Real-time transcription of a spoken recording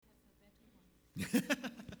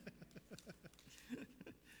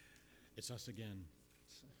It's us again.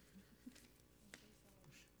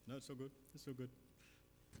 No, it's all good. It's all good.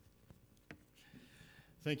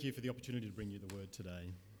 Thank you for the opportunity to bring you the word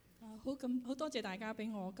today. 好多謝大家俾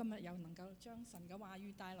我今日又能夠將神嘅話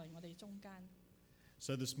語帶來我哋中間。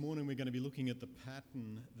So this morning we're going to be looking at the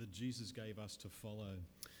pattern that Jesus gave us to follow.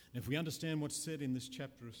 And if we understand what's said in this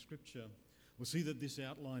chapter of Scripture, we'll see that this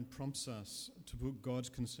outline prompts us to put God's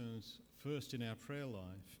concerns first in our prayer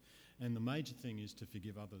life, and the major thing is to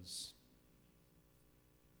forgive others.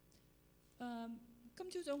 今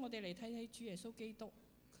朝早我哋嚟睇睇主耶穌基督，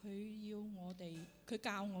佢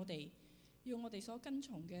教我哋，要我哋所跟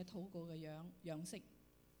從嘅禱告嘅樣式。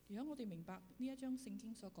如果我哋明白呢一章聖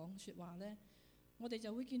經所講嘅説話呢，我哋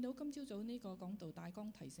就會見到今朝早呢個講道大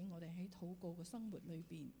綱提醒我哋喺禱告嘅生活裏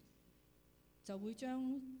邊，就會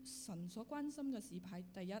將神所關心嘅事排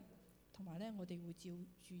第一，同埋呢我哋會注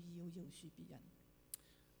意要饒恕別人。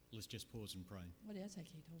Let's just pause and pray. 我哋一齊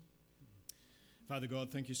祈禱。Father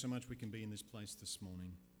God, thank you so much we can be in this place this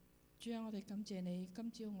morning. 主啊，我哋感謝你，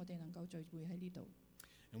今朝我哋能夠聚會喺呢度。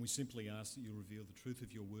And we simply ask that you reveal the truth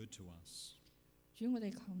of your word to us. 主，我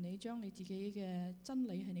哋求你將你自己嘅真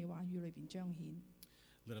理喺你話語裏邊彰顯。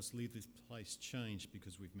Let us leave this place changed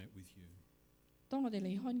because we've met with you. 當我哋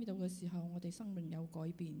離開呢度嘅時候，我哋生命有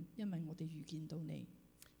改變，因為我哋遇見到你。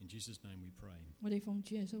In Jesus' name we pray. 我哋奉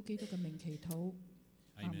主耶穌基督嘅名祈禱。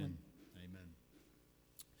 Amen. Amen.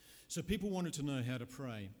 So people wanted to know how to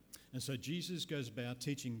pray, and so Jesus goes about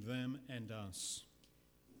teaching them and us.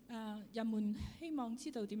 人們希望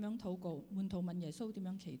知道點樣禱告，門徒問耶穌點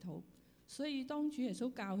樣祈禱，所以當主耶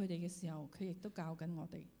穌教佢哋嘅時候，佢亦都教緊我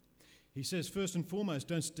哋。He says, first and foremost,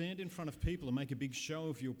 don't stand in front of people and make a big show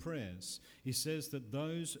of your prayers. He says that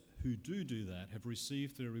those who do that have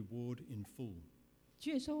received their reward in full. 主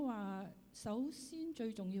耶穌話：首先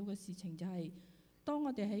最重要嘅事情就係，當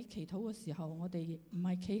我哋喺祈禱嘅時候，我哋唔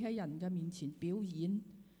係企喺人嘅面前表演。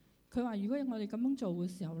佢話：如果我哋咁樣做嘅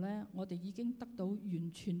時候呢，我哋已經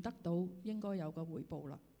完全得到應該有嘅回報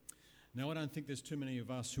啦。Now, I don't think there's too many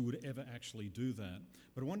of us who would ever actually do that,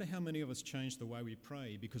 but I wonder how many of us change the way we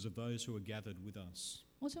pray because of those who are gathered with us.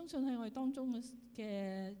 我相信喺我哋當中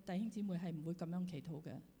嘅弟兄姊妹係唔會咁樣祈禱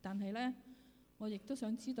嘅，但係呢，我亦都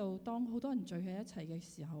想知道，當好多人聚喺一齊嘅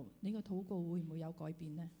時候，你個禱告會唔會有改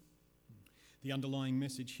變呢？ The underlying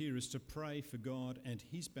message here is to pray for God and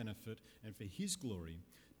His benefit and for His glory.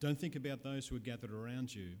 Don't think about those who are gathered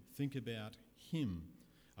around you. Think about Him.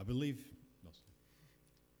 I believe...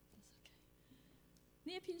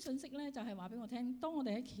 呢一篇信息呢，就係話俾我聽，當我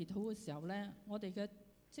哋喺祈禱嘅時候呢，我哋嘅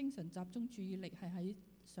精神集中注意力係喺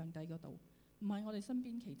上帝嗰度，唔係我哋身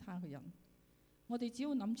邊其他嘅人。我哋只要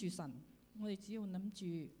諗住神，我哋只要諗住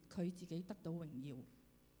佢自己得到榮耀。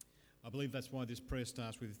I believe that's why this prayer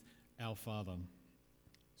starts with Our Father.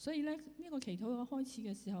 所以呢，呢個祈禱嘅開始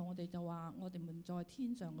嘅時候，我哋就話：我哋們在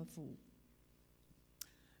天上嘅父。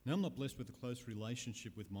Now, I'm not blessed with a close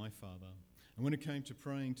relationship with my father. And when it came to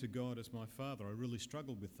praying to God as my father, I really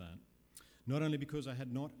struggled with that. Not only because I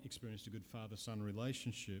had not experienced a good father-son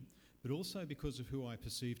relationship, but also because of who I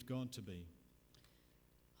perceived God to be.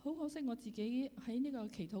 好可惜我自己喺呢個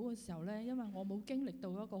祈禱嘅時候呢，因為我冇經歷到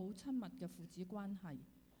一個好親密嘅父子關係，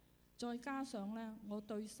再加上呢，我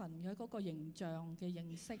對神嘅嗰個形象嘅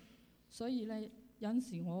認識，所以呢，有陣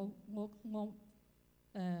時我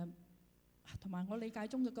同埋我理解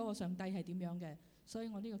中嘅嗰個上帝係點樣嘅，所以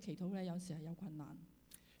我呢個祈禱呢，有時係有困難。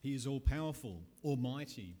He is all-powerful,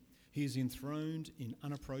 almighty. He is enthroned in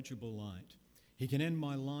unapproachable light. He can end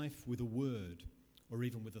my life with a word or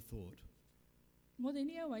even with a thought. 我哋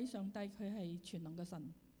呢一位上帝佢係全能嘅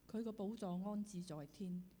神，佢個寶座安置在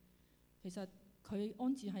天。其實佢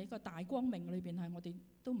安置喺一個大光明裏邊，係我哋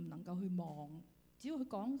都唔能夠去望。只要佢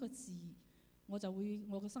講個字，我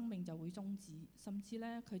嘅生命就會終止，甚至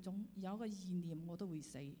咧佢總有一個意念我都會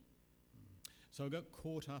死。So I got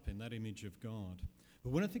caught up in that image of God.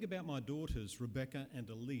 But when I think about my daughters, Rebecca and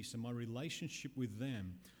Elise, and my relationship with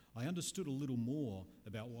them, I understood a little more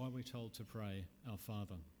about why we're told to pray Our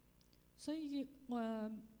Father. 所以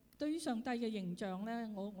對於上帝嘅形象咧，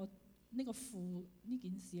我呢個父呢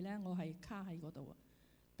件事咧，我係卡喺嗰度啊。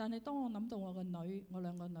但係當我諗到我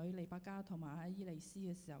兩個女利百加同埋伊麗絲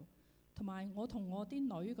嘅時候，同埋我同我啲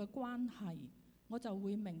女嘅關係，我就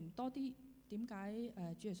會明多啲點解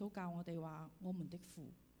主耶穌教我哋話我們的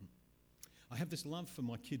父。I have this love for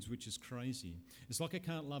my kids which is crazy. It's like I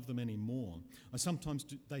can't love them anymore.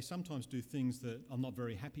 They sometimes do things that I'm not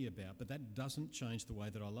very happy about, but that doesn't change the way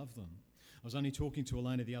that I love them. I was only talking to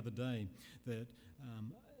Elena the other day that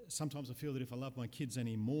sometimes I feel that if I love my kids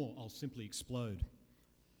anymore, I'll simply explode.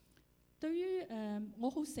 對於我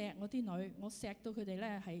好錫我啲女，我錫到佢哋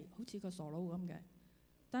咧係好似個傻佬咁嘅。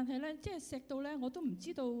但係咧，即係錫到咧，我都唔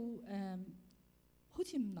知道好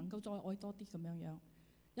似唔能夠再愛多啲咁樣樣。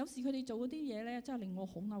有時佢哋做嗰啲嘢咧，真係令我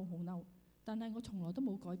好嬲好嬲。但係我從來都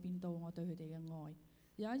冇改變到我對佢哋嘅愛。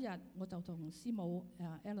有一日我就同師母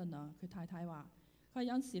Eleanor 佢太太話：佢話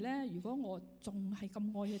有陣時咧，如果我仲係咁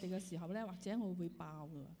愛佢哋嘅時候咧，或者我會爆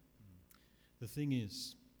㗎。The thing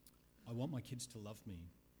is, I want my kids to love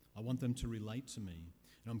me. I want them to relate to me.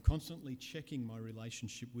 And I'm constantly checking my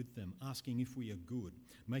relationship with them, asking if we are good,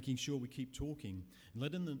 making sure we keep talking, and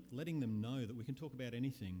letting them know that we can talk about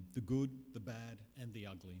anything, the good, the bad, and the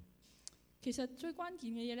ugly. 其實最關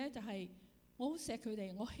鍵嘅嘢咧，就係我好錫佢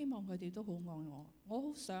哋，我希望佢哋都好愛我，我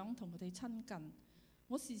好想同佢哋親近。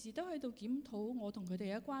我時時都喺度檢討我同佢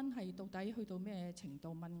哋嘅關係到底去到咩程度，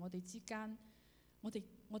問我哋之間，我哋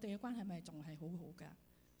嘅關係咪仲係好好㗎？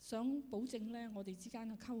想保證咧，我哋之間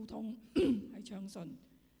嘅溝通係暢順，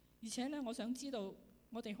而且咧，我想知道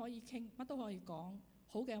我哋可以傾，乜都可以講，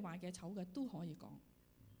好嘅、壞嘅、醜嘅都可以講。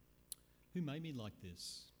Who made me like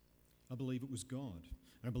this? I believe it was God,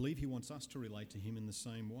 and I believe He wants us to relate to Him in the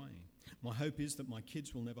same way. My hope is that my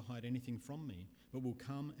kids will never hide anything from me, but will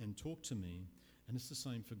come and talk to me, and it's the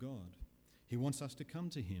same for God. He wants us to come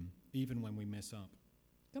to Him, even when we mess up.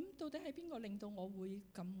 咁到底係邊個令到我會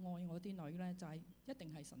咁愛我啲女呢？就係一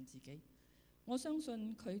定係神自己。我相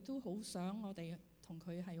信佢都好想我哋同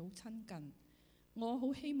佢係好親近。我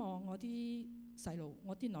好希望我啲細路、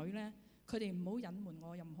我啲女呢，佢哋唔好隱瞞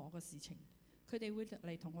我任何嘅事情。佢哋會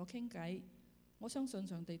嚟同我傾偈。我相信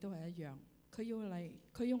上帝都係一樣。佢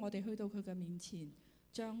要我哋去到佢嘅面前，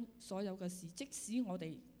將所有嘅事，即使我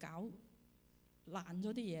哋搞爛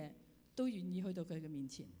咗啲嘢，都願意去到佢嘅面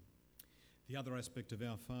前。The other aspect of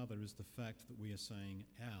our Father is the fact that we are saying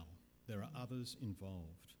our. There are others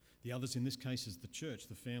involved. The others in this case is the church,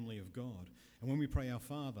 the family of God. And when we pray our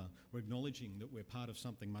Father, we're acknowledging that we're part of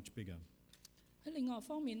something much bigger. 喺另外一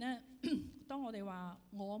方面呢，當我哋話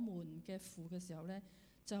我們嘅父嘅時候呢，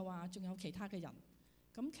就係話仲有其他嘅人。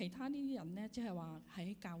咁其他呢啲人呢，即係話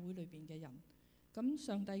喺教會裏邊嘅人。咁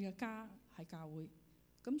上帝嘅家係教會。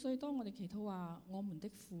咁所以當我哋祈禱話我們的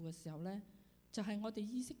父嘅時候呢，就係我哋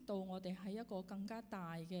意識到我哋係一個更加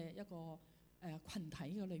大嘅一個群體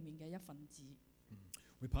嘅裏面嘅一份子。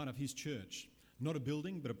We're part of His church, not a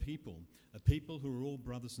building, but a people who are all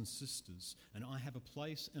brothers and sisters. And I have a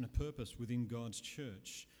place and a purpose within God's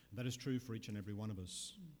church. That is true for each and every one of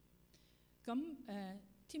us. 咁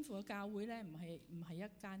天父嘅教會咧，唔係一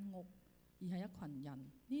間屋，而係一群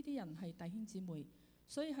人。呢啲人係弟兄姊妹，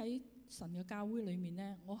所以喺神嘅教會裏面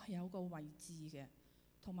咧，我係有個位置嘅，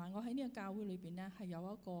同埋我喺呢個教會裏邊咧係有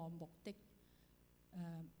一個目的。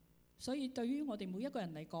所以對於我哋每一個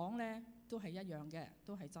人嚟講咧，都係一樣嘅，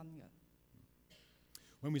都係真嘅。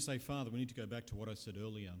When we say Father, we need to go back to what I said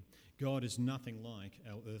earlier. God is nothing like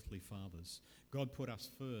our earthly fathers. God put us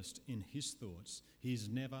first in His thoughts. He is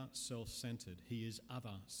never self-centered. He is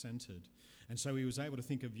other-centered. And so He was able to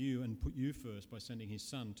think of you and put you first by sending His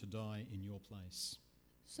Son to die in your place.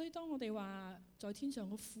 所以當我哋話在天上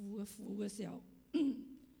個父嘅時候，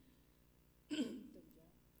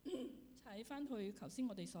睇翻去頭先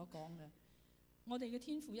我哋所講嘅，我哋嘅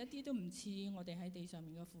天父一啲都唔似我哋喺地上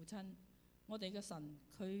面嘅父親。我哋嘅神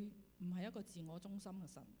佢唔係一個自我中心嘅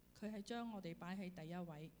神，佢係將我哋擺喺第一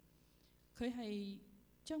位，佢係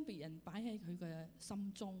將別人擺喺佢嘅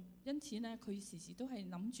心中，因此呢，佢時時都係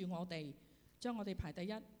諗住我哋，將我哋排第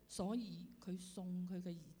一，所以佢送佢嘅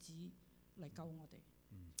兒子嚟救我哋。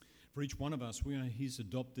For each one of us, we are His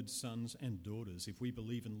adopted sons and daughters if we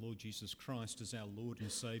believe in Lord Jesus Christ as our Lord and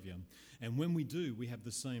Saviour. And when we do, we have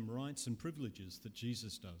the same rights and privileges that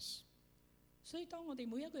Jesus does. 所以當我哋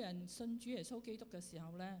每一個人信主耶穌基督嘅時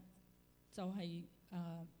候呢，就係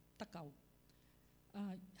得救，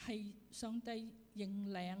係上帝認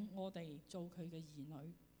領我哋做佢嘅兒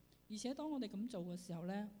女，而且當我哋咁做嘅時候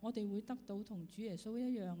呢，我哋會得到同主耶穌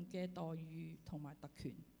一樣嘅待遇同埋特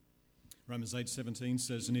權。Romans 8:17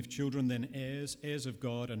 says, "And if children, then heirs, heirs of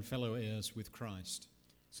God and fellow heirs with Christ."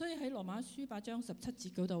 所以喺羅馬書8章17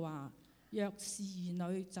節嗰度話：若是兒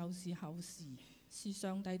女，就是後嗣，是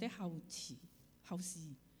上帝的後嗣，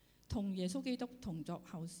同耶穌基督同作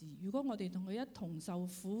後嗣。如果我哋同佢一同受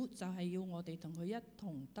苦，就係要我哋同佢一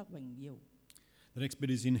同得榮耀。The next bit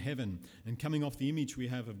is in heaven, and coming off the image we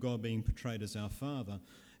have of God being portrayed as our Father,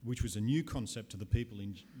 which was a new concept to the people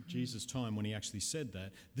in Jesus' time when He actually said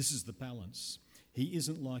that. This is the balance. He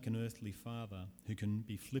isn't like an earthly father who can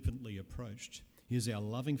be flippantly approached. He is our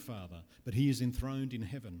loving Father, but He is enthroned in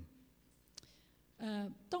heaven.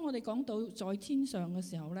 當我哋講到在天上嘅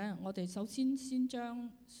時候呢，我哋首先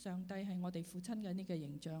將上帝係我哋父親嘅呢個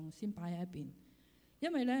形象先擺喺一邊，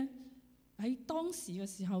因為呢，喺當時嘅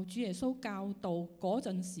時候，主耶穌教導嗰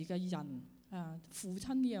陣時嘅人父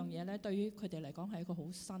親呢樣嘢呢，對於佢哋嚟講係一個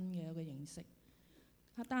好新嘅一個認識。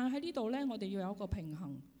但係喺呢度呢，我哋要有一個平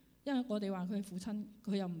衡，因為我哋話佢係父親，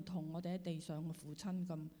佢又唔同我哋喺地上嘅父親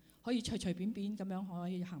咁可以隨隨便便咁樣可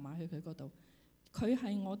以行埋去佢嗰度。佢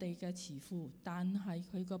係我哋嘅慈父，但係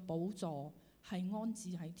佢個寶座係安置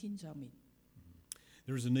喺天上面。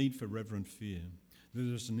There is a need for reverent fear.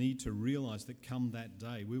 There is a need to realise that come that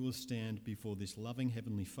day we will stand before this loving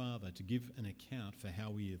Heavenly Father to give an account for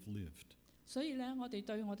how we have lived. 所以咧，我哋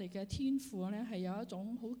對我哋嘅天父咧係有一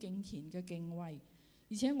種好敬虔嘅敬畏，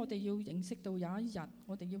而且我哋要認識到有一日，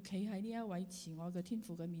我哋要企喺呢一位慈愛嘅天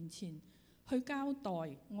父嘅面前，去交代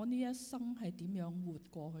我呢一生係點樣活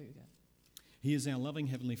過去嘅。He is our loving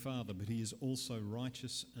Heavenly Father, but He is also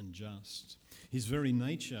righteous and just. His very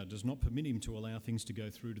nature does not permit Him to allow things to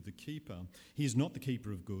go through to the keeper. He is not the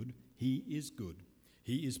keeper of good. He is good.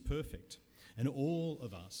 He is perfect. And all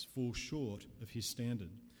of us fall short of His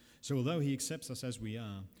standard. So although He accepts us as we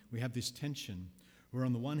are, we have this tension where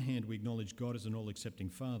on the one hand we acknowledge God as an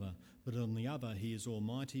all-accepting Father, but on the other He is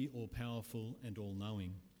almighty, all-powerful and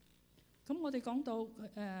all-knowing. 咁我哋講到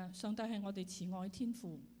上帝係我哋慈愛天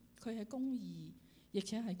父。佢係公義，而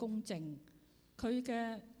且係公正。佢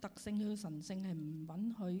嘅特性，佢嘅神性係唔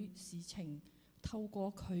允許事情透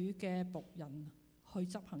過佢嘅僕人去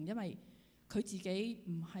執行，因為佢自己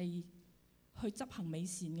唔係去執行美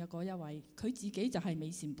善嘅嗰一位，佢自己就係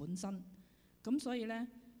美善本身。咁所以呢，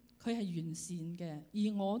佢係完善嘅，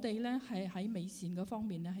而我哋呢係喺美善嗰方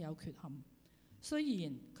面呢係有缺陷。雖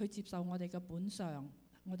然佢接受我哋嘅本相，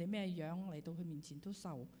我哋咩樣嚟到佢面前都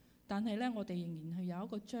受。但係咧，我哋仍然係有一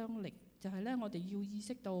個張力，就係咧，我哋要意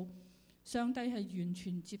識到上帝係完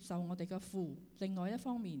全接受我哋嘅父。另外一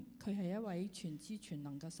方面，佢係一位全知全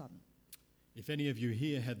能嘅神。If any of you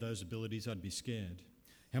here had those abilities, I'd be scared.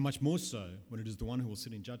 How much more so when it is the one who will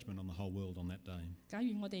sit in judgment on the whole world on that day. 假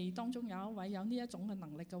如我哋當中有一位有呢一種嘅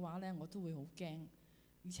能力嘅話咧，我都會好驚。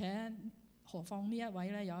而且何況呢一位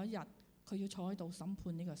咧，有一日佢要坐喺度審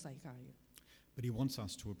判呢個世界嘅。But He wants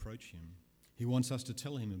us to approach Him. He wants us to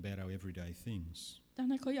tell Him about our everyday things. 但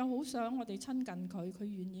係佢又好想我哋親近佢，佢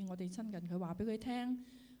願意我哋親近佢，話俾佢聽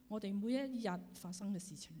我哋每一日發生嘅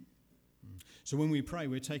事情。So when we pray,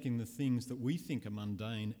 we're taking the things that we think are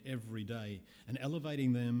mundane every day and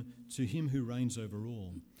elevating them to Him who reigns over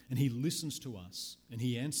all. And He listens to us and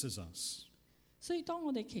He answers us. 所以當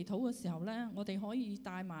我哋祈禱嘅時候呢，我哋可以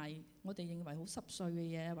帶埋我哋認為好濕碎嘅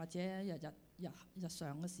嘢，或者日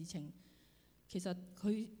常嘅事情。其實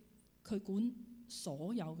佢管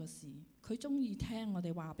所有嘅事，佢中意聽我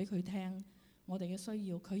哋話俾佢聽我哋嘅需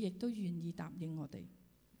要，佢亦都願意答應我哋。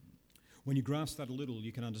When you grasp that a little,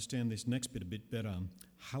 you can understand this next bit a bit better.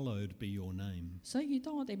 Hallowed be your name. 所以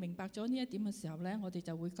當我哋明白咗呢一點嘅時候呢，我哋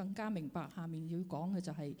就會更加明白下面要講嘅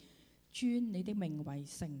就係尊你的名為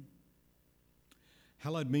聖。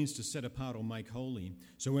Hallowed means to set apart or make holy.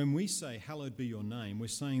 So when we say, hallowed be your name, we're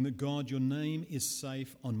saying that God, your name is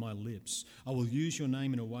safe on my lips. I will use your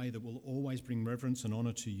name in a way that will always bring reverence and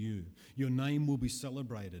honour to you. Your name will be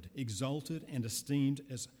celebrated, exalted and esteemed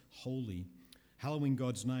as holy. Hallowing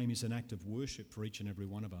God's name is an act of worship for each and every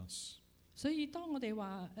one of us. 所以當我哋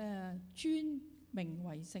話尊名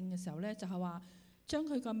為聖嘅時候呢，就係話將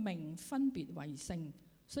佢個名分別為聖。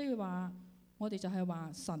所以話我哋就係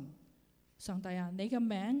話上帝啊，你嘅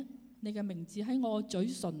名、你嘅名字喺我嘴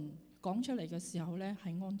唇講出嚟嘅時候呢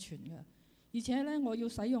係安全嘅，而且呢，我要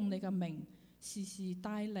使用你嘅名，時時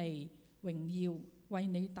帶嚟榮耀，為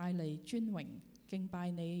你帶嚟尊榮，敬拜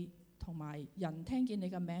你，同埋人聽見你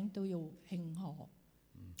嘅名都要慶賀。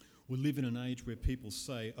We live in an age where people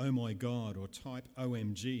say, oh my God, or type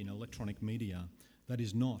OMG in electronic media. That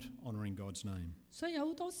is not honouring God's name. 所以有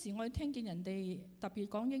好多時我哋聽見人哋特別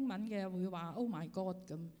講英文嘅會話 Oh my God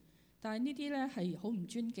咁。但係呢啲咧係好唔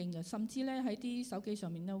尊敬嘅，甚至咧喺啲手機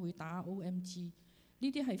上面咧會打 OMG，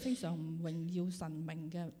 呢啲係非常唔榮耀神明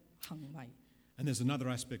嘅行為。And there's another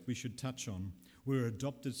aspect we should touch on. We're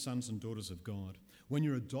adopted sons and daughters of God. When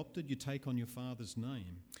you're adopted, you take on your father's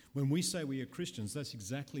name. When we say we are Christians, that's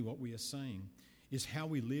exactly what we are saying. Is how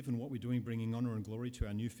we live and what we're doing bringing honour and glory to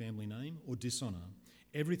our new family name or dishonour?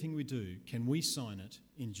 Everything we do, can we sign it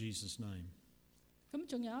in Jesus' name? 咁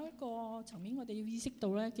仲有一個層面，我哋要意識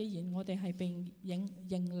到咧，既然我哋係被認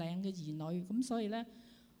領嘅兒女，咁所以咧，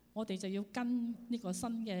我哋就要跟呢個新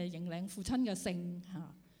嘅認領父親嘅姓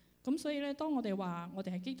嚇。咁所以咧，當我哋話我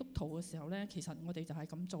哋係基督徒嘅時候咧，其實我哋就係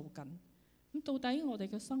咁做緊。咁到底我哋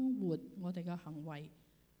嘅生活、我哋嘅行為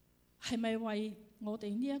係咪為我哋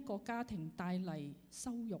呢一個家庭帶嚟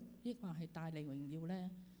羞辱，抑或係帶嚟榮耀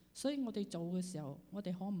呢？所以我哋做嘅時候，我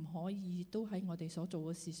哋可唔可以都喺我哋所做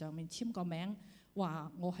嘅事上面簽個名，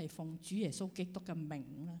話我係奉主耶穌基督嘅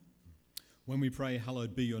名呢？ When we pray,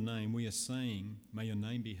 "Hallowed be your name," we are saying, "May your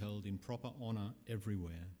name be held in proper honour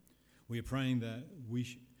everywhere." We are praying that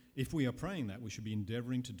if we are praying that, we should be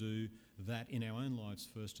endeavouring to do that in our own lives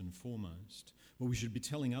first and foremost. But we should be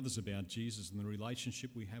telling others about Jesus and the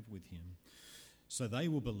relationship we have with him, so they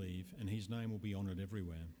will believe and his name will be honoured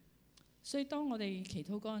everywhere. 所以當我哋祈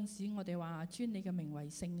禱嗰陣時，我哋話尊你嘅名為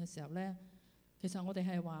聖嘅時候呢，其實我哋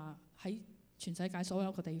係話喺全世界所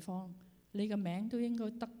有嘅地方，你嘅名都應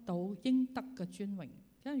該得到應得嘅尊榮。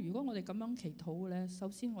因為如果我哋咁樣祈禱呢，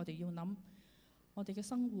首先我哋要諗我哋嘅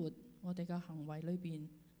生活、我哋嘅行為裏邊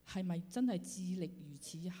係咪真係致力如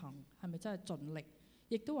此行，係咪真係盡力，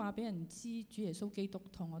亦都話俾人知主耶穌基督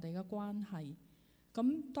同我哋嘅關係。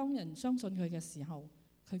咁當人相信佢嘅時候，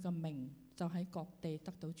佢嘅名就喺各地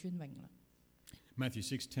得到尊榮啦。Matthew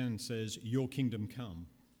 6:10 says, "Your kingdom come."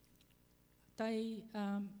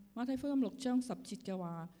 馬太福音6章10節嘅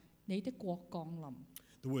話，你的國降臨。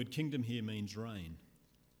The word kingdom here means reign.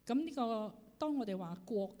 咁呢個當我哋話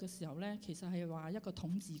國嘅時候呢，其實係話一個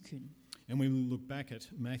統治權。And when we look back at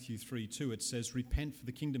Matthew 3:2, it says, "Repent, for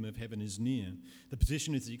the kingdom of heaven is near." The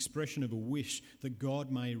petition is the expression of a wish that God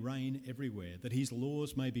may reign everywhere, that his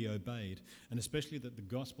laws may be obeyed, and especially that the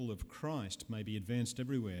gospel of Christ may be advanced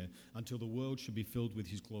everywhere until the world should be filled with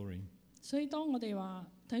his glory. 所以當我哋話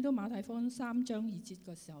睇到馬太福音3章2節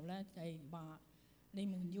嘅時候呢，係話你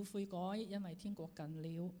們要悔改，因為天國近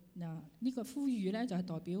了。嗱，呢個呼籲呢，就係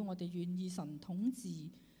代表我哋願意神統治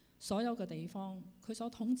所有嘅地方，佢所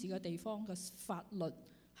統治嘅地方嘅法律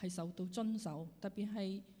係受到遵守，特別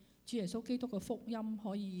係主耶穌基督嘅福音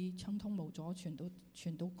可以暢通無阻傳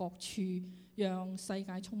到各處，讓世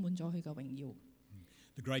界充滿咗佢嘅榮耀。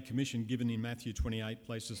The Great Commission given in Matthew 28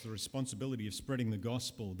 places the responsibility of spreading the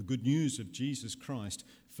gospel, the good news of Jesus Christ,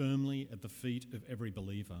 firmly at the feet of every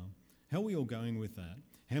believer. How are we all going with that?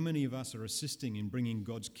 How many of us are assisting in bringing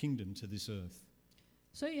God's kingdom to this earth?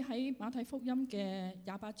 所以喺馬太福音嘅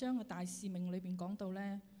28章嘅大使命裏邊講到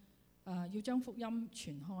呢，要將福音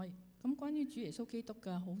傳開。咁關於主耶穌基督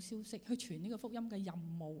嘅好消息，去傳呢個福音嘅任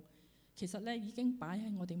務，其實呢已經擺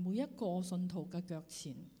喺我哋每一個信徒嘅腳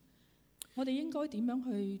前。我哋應該點樣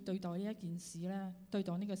去對待呢一件事呢？對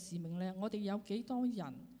待呢個使命呢？我哋有幾多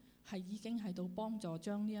人係已經喺度幫助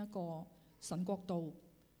將呢一個神國度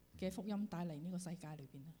嘅福音帶嚟呢個世界裏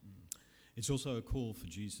邊呢？ It's also a call for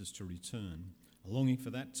Jesus to return, a longing for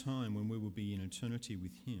that time when we will be in eternity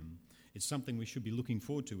with him. It's something we should be looking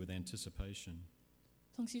forward to with anticipation.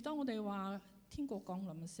 同時，當我哋話天國降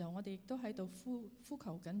臨嘅時候，我哋亦都喺度呼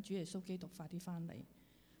求緊主耶穌基督快啲翻嚟。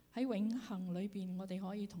喺永恆裏邊，我哋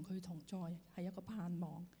可以同佢同在，係一個盼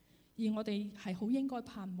望。而我哋係好應該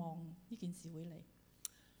盼望呢件事會嚟。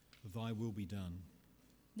Thy will be done.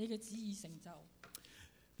 你嘅旨意成就。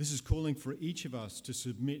This is calling for each of us to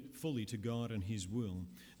submit fully to God and his will.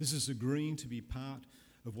 This is agreeing to be part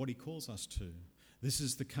of what he calls us to. This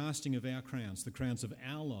is the casting of our crowns, the crowns of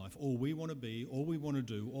our life, all we want to be, all we want to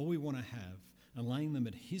do, all we want to have, and laying them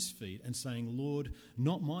at his feet and saying, "Lord,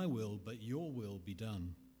 not my will, but your will be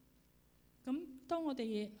done." 咁當我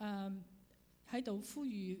哋喺度呼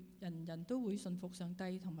籲人人都會信服上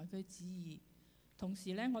帝同埋佢旨意，同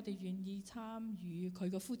時呢，我哋願意參與佢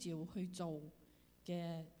嘅呼召去做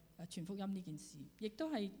嘅傳福音呢件事，亦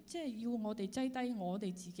都係即係要我哋擠低我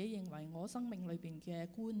哋自己認為我生命裏邊嘅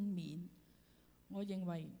冠冕，我認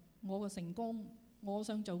為我嘅成功，我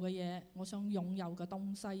想做嘅嘢，我想擁有嘅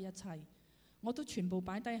東西，一切我都全部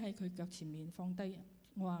擺低喺佢腳前面放低。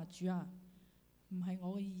我話主啊，唔係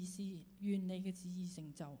我嘅意思，願你嘅旨意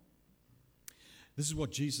成就。This is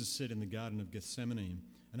what Jesus said in the Garden of Gethsemane.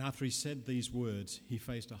 And after he said these words, he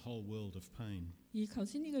faced a whole world of pain. 而頭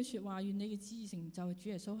先呢句説話，願你嘅旨意成就，主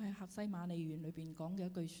耶穌喺客西馬尼園裏邊講嘅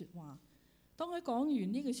一句説話。當佢講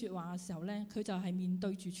完呢句説話嘅時候呢，佢就係面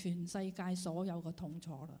對住全世界所有嘅痛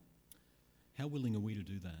楚啦。How willing are we to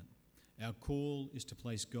do that? Our call is to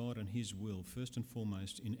place God and his will first and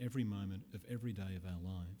foremost in every moment of every day of our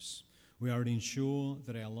lives. We are to ensure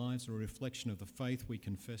that our lives are a reflection of the faith we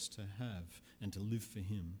confess to have and to live for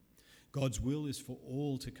him. God's will is for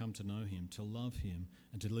all to come to know him, to love him,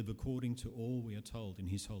 and to live according to all we are told in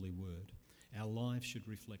his holy word. Our lives should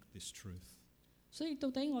reflect this truth. 所以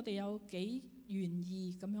到底我哋有幾願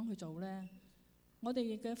意咁樣去做呢？我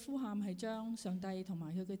哋嘅呼喊係將上帝同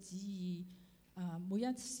埋佢嘅旨意，每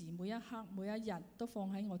一時每一刻每一日都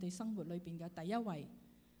放喺我哋生活裏邊嘅第一位。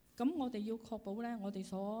咁我哋要確保呢，我哋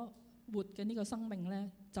所活嘅呢個生命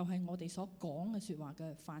呢，就係我哋所講嘅説話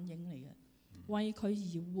嘅反映嚟嘅。為佢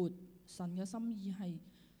而活，神嘅心意係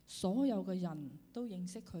所有嘅人都認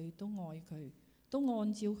識佢，都愛佢，都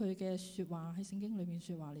按照佢嘅説話喺聖經裏面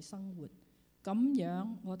説話嚟生活。咁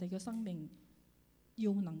樣我哋嘅生命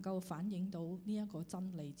要能夠反映到呢一個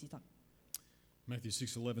真理至得。Matthew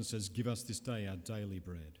 6:11 says, "Give us this day our daily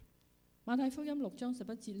bread." 馬太福音6章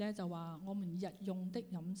11節呢，就話：我們日用的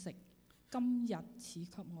飲食，今日賜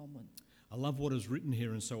給我們。I love what is written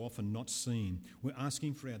here and so often not seen. We're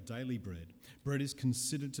asking for our daily bread. Bread is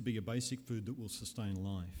considered to be a basic food that will sustain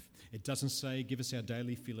life. It doesn't say, "Give us our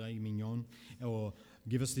daily filet mignon," or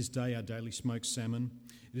 "Give us this day our daily smoked salmon."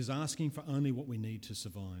 It is asking for only what we need to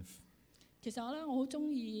survive. 其實我好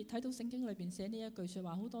中意睇到聖經裏邊寫呢一句説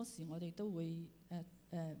話，好多時我哋都會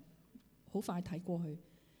好快睇過去。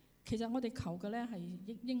其實我哋求嘅呢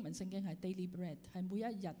係英文聖經係 daily bread， 係每一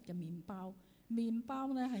日嘅麵包。麵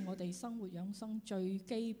包呢係我哋生活養生最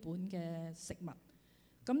基本嘅食物。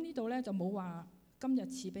咁呢度呢就冇話今日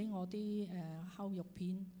賜俾我啲烤肉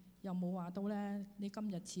片，又冇話到呢你今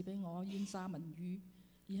日賜俾我煙三文魚，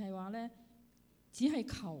而係話呢只係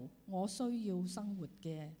求我需要生活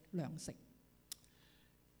嘅糧食。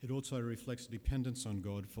It also reflects dependence on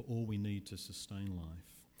God for all we need to sustain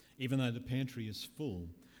life. Even though the pantry is full,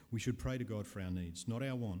 we should pray to God for our needs, not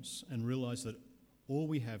our wants, and realise that all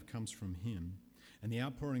we have comes from Him, and the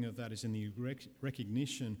outpouring of that is in the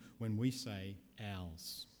recognition when we say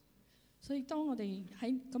ours. 所以當我哋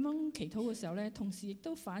喺咁樣祈禱嘅時候呢，同時亦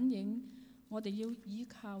都反映我哋要依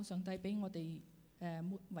靠上帝俾我哋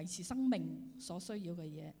維持生命所需要嘅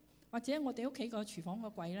嘢，或者我哋屋企個廚房個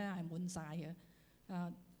櫃呢係滿晒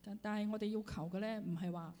嘅，但係我哋要求嘅呢唔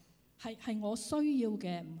係話係我需要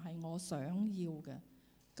嘅，唔係我想要嘅。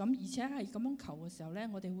咁而且係咁樣求嘅時候呢，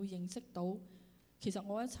我哋會認識到其實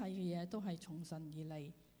我一切嘅嘢都係從神而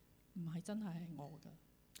嚟，唔係真係我嘅。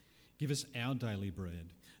Give us our daily bread.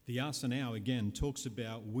 The us and our again talks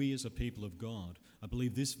about we as a people of God. I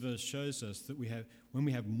believe this verse shows us that when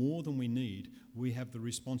we have more than we need, we have the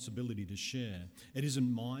responsibility to share. It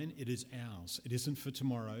isn't mine, it is ours. It isn't for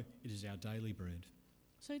tomorrow, it is our daily bread.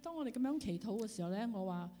 所以當我哋咁樣祈禱嘅時候呢，我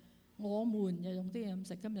話我們日用啲飲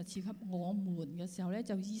食今日賜給我們嘅時候呢，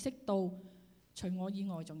就意識到除我以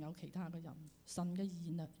外仲有其他嘅人，神嘅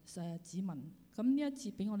子民。咁呢一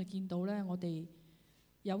節俾我哋見到呢，我哋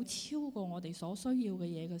有超過我哋所需要嘅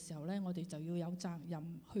嘢嘅時候呢，我哋就要有責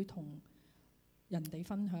任去同人哋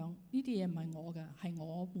分享。呢啲嘢唔係我嘅，係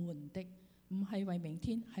我們的，唔係為明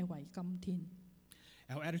天，係為今天。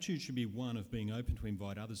Our attitude should be one of being open to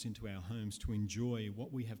invite others into our homes to enjoy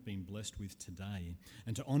what we have been blessed with today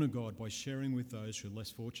and to honour God by sharing with those who are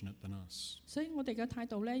less fortunate than us. 所以我哋嘅態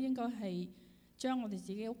度呢，應該係將我哋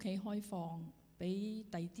自己屋企開放，俾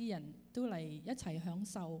第啲人都嚟一齊享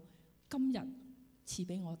受今日賜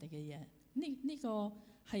俾我哋嘅嘢。呢個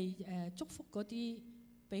係祝福嗰啲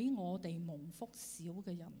比我哋蒙福少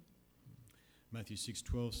嘅人。Matthew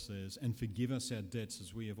 6:12 says, "And forgive us our debts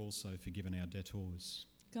as we have also forgiven our debtors."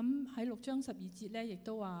 咁喺6章12節呢，亦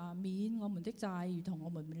都話免我們的債，如同我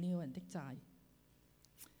們免了人的債。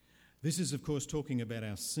This is, of course, talking about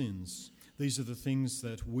our sins. These are the things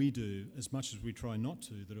that we do, as much as we try not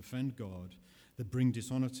to, that offend God, that bring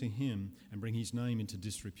dishonour to Him and bring His name into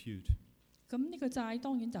disrepute. 咁呢個債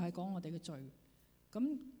當然就係講我哋嘅罪。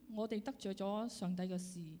咁我哋得罪咗上帝嘅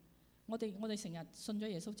事，我哋成日信咗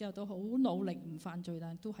耶穌之後都好努力唔犯罪，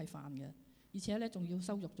但都係犯嘅，而且咧仲要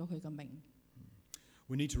羞辱咗佢嘅名。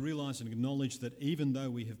We need to realise and acknowledge that even though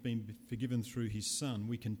we have been forgiven through His Son,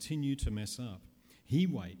 we continue to mess up. He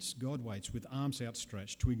waits, God waits, with arms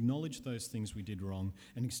outstretched to acknowledge those things we did wrong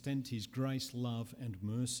and extend His grace, love and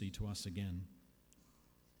mercy to us again.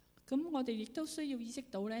 咁我哋亦都需要意識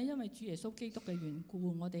到咧，因為主耶穌基督嘅緣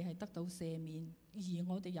故，我哋係得到赦免，而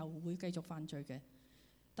我哋又會繼續犯罪嘅。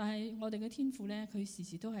但係我哋嘅天父咧，佢時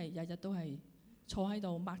時都係日日都係坐喺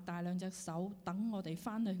度擘大兩隻手，等我哋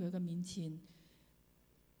翻去佢嘅面前。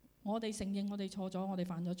我哋承認我哋錯咗，我哋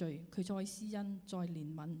犯咗罪，佢再施恩、再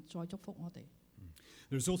憐憫、再祝福我哋。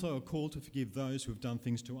There is also a call to forgive those who have done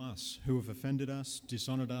things to us, who have offended us,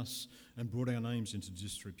 dishonoured us, and brought our names into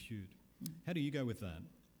disrepute. How do you go with that?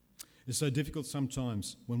 It's so difficult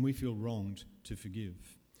sometimes when we feel wronged to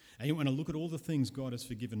forgive. And when I look at all the things God has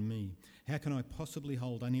forgiven me, how can I possibly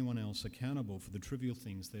hold anyone else accountable for the trivial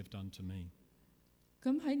things they've done to me?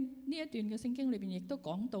 咁喺呢一段嘅聖經裏邊，亦都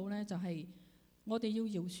講到呢，就係我哋要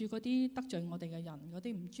饒恕嗰啲得罪我哋嘅人，嗰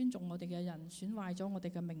啲唔尊重我哋嘅人，損壞咗我哋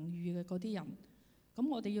嘅名譽嘅嗰啲人。咁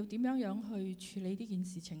我哋要點樣去處理呢件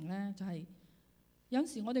事情呢？就係有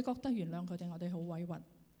時我哋覺得原諒佢哋，我哋好委屈，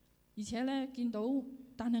而且呢見到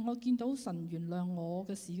但係我見到神原諒我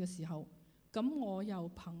嘅事嘅時候，咁我又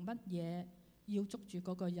憑乜嘢要捉住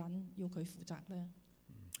嗰個人要佢負責呢？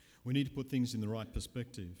 We need to put things in the right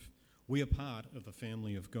perspective. We are part of the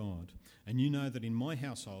family of God. And you know that in my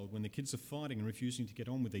household, when the kids are fighting and refusing to get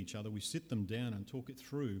on with each other, we sit them down and talk it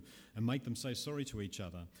through and make them say sorry to each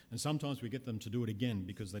other. And sometimes we get them to do it again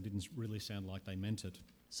because they didn't really sound like they meant it.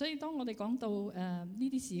 所以當我哋講到呢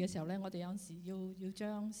啲事嘅時候呢，我哋有時要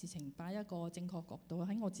將事情擺一個正確角度。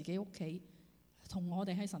喺我自己屋企，同我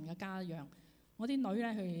哋喺神嘅家一樣。我啲女呢，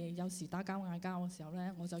佢哋有時打交嗌交嘅時候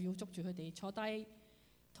呢，我就要捉住佢哋坐低。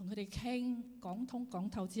同佢哋傾講通講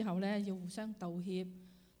透之後呢，要互相道歉。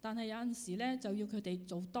但係有陣時呢，就要佢哋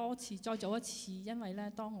做多次，再做一次，因為呢，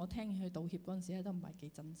當我聽佢道歉嗰陣時咧，都唔係幾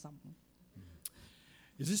真心。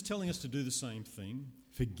Is this telling us to do the same thing?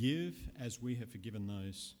 Forgive as we have forgiven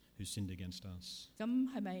those who sinned against us. 咁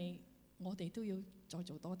係咪我哋都要再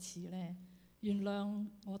做多次呢？原諒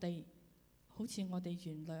我哋，好似我哋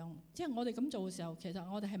原諒，即係我哋咁做嘅時候，其實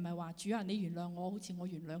我哋係咪話主啊，你原諒我，好似我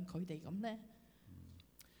原諒佢哋咁呢？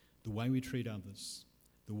 The way we treat others,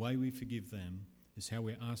 the way we forgive them, is how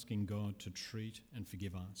we're asking God to treat and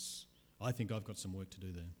forgive us. I think I've got some work to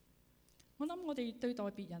do there. 我諗我哋對待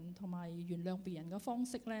別人同埋原諒別人嘅方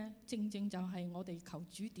式呢，正正就係我哋求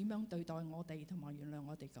主點樣對待我哋同埋原諒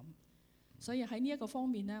我哋咁。所以喺呢一個方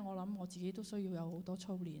面呢，我諗我自己都需要有好多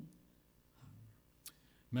操練。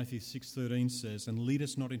Matthew 6:13 says, "And lead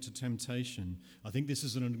us not into temptation." I think this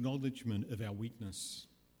is an acknowledgement of our weakness.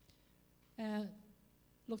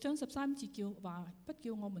 6章13節叫話，不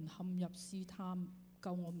叫我們陷入試探，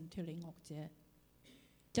救我們脱離惡者，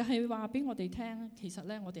就係話俾我哋聽，其實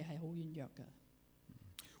咧我哋係好軟弱嘅。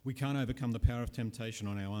We can't overcome the power of temptation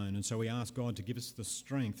on our own, and so we ask God to give us the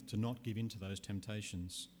strength to not give in to those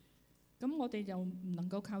temptations. 咁我哋就唔能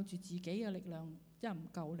夠靠住自己嘅力量，因為唔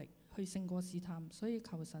夠力去勝過試探，所以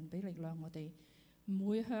求神俾力量我哋，唔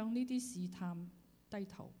會向呢啲試探低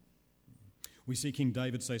頭。We see King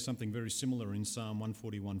David say something very similar in Psalm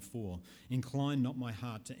 141:4. "Incline not my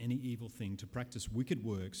heart to any evil thing, to practice wicked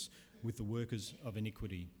works with the workers of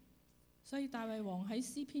iniquity." 所以大衛王喺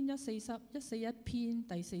詩篇141篇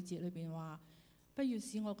第4節裏邊話：不要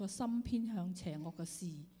使我個心偏向邪惡嘅事，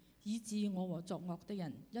以致我和作惡的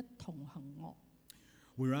人一同行惡。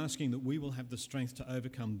We're asking that we will have the strength to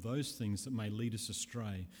overcome those things that may lead us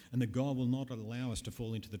astray, and that God will not allow us to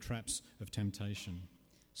fall into the traps of temptation.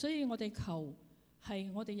 所以我哋求係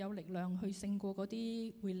我哋有力量去勝過嗰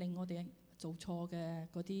啲會令我哋做錯嘅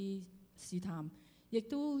嗰啲試探，亦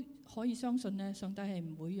都可以相信呢，上帝係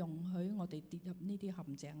唔會容許我哋跌入呢啲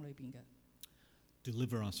陷阱裏邊嘅。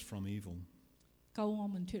Deliver us from evil. 救我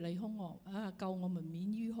們脱離兇惡救我們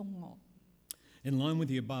免於兇惡。In line with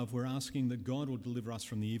the above, we're asking that God will deliver us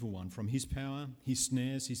from the evil one, from his power, his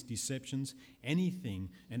snares, his deceptions, anything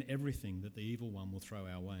and everything that the evil one will throw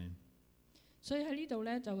our way. 所以喺呢度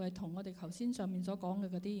呢，就係同我哋頭先上面所講嘅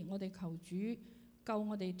嗰啲，我哋求主救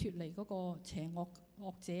我哋脱離嗰個邪惡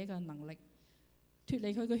者嘅能力，脱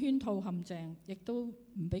離佢嘅圈套陷阱，亦都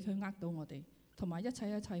唔俾佢呃到我哋，同埋一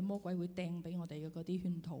切魔鬼會掟俾我哋嘅嗰啲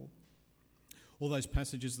圈套。All those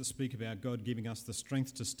passages that speak about God giving us the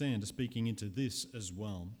strength to stand are speaking into this as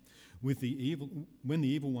well. When the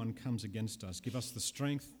evil one comes against us, give us the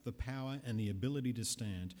strength, the power and the ability to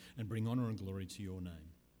stand and bring honour and glory to your name.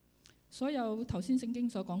 所有頭先聖經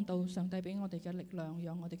所講到上帝俾我哋嘅力量，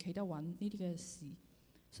讓我哋企得穩呢啲嘅事。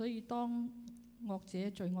所以當惡者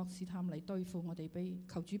罪惡試探嚟對付我哋，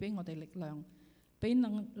求主俾我哋力量，俾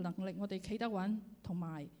能力我哋企得穩，同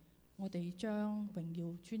埋我哋將榮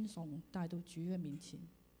耀尊崇帶到主嘅面前。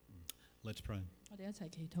Let's pray. 我哋一齊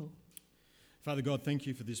祈禱。Father God, thank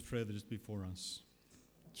you for this prayer that is before us.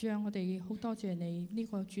 主啊，我哋好多謝你呢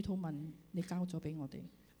個主禱文，你交咗俾我哋。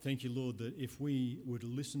Thank you, Lord, that if we were to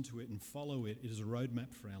listen to it and follow it, it is a roadmap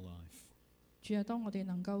for our life. 主啊，當我哋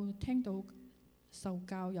能夠聽到受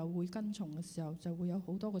教又會跟從嘅時候，就會有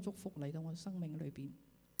好多嘅祝福嚟到我生命裏邊。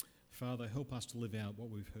Father, help us to live out what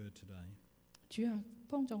we've heard today. 主啊，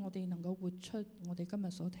幫助我哋能夠活出我哋今日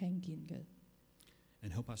所聽見嘅。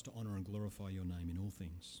And help us to honour and glorify your name in all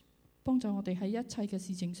things. 幫助我哋喺一切嘅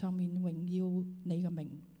事情上面榮耀你嘅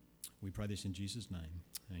名。We pray this in Jesus' name.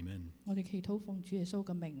 Amen. 我哋祈禱奉主耶穌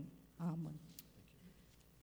嘅名，阿門。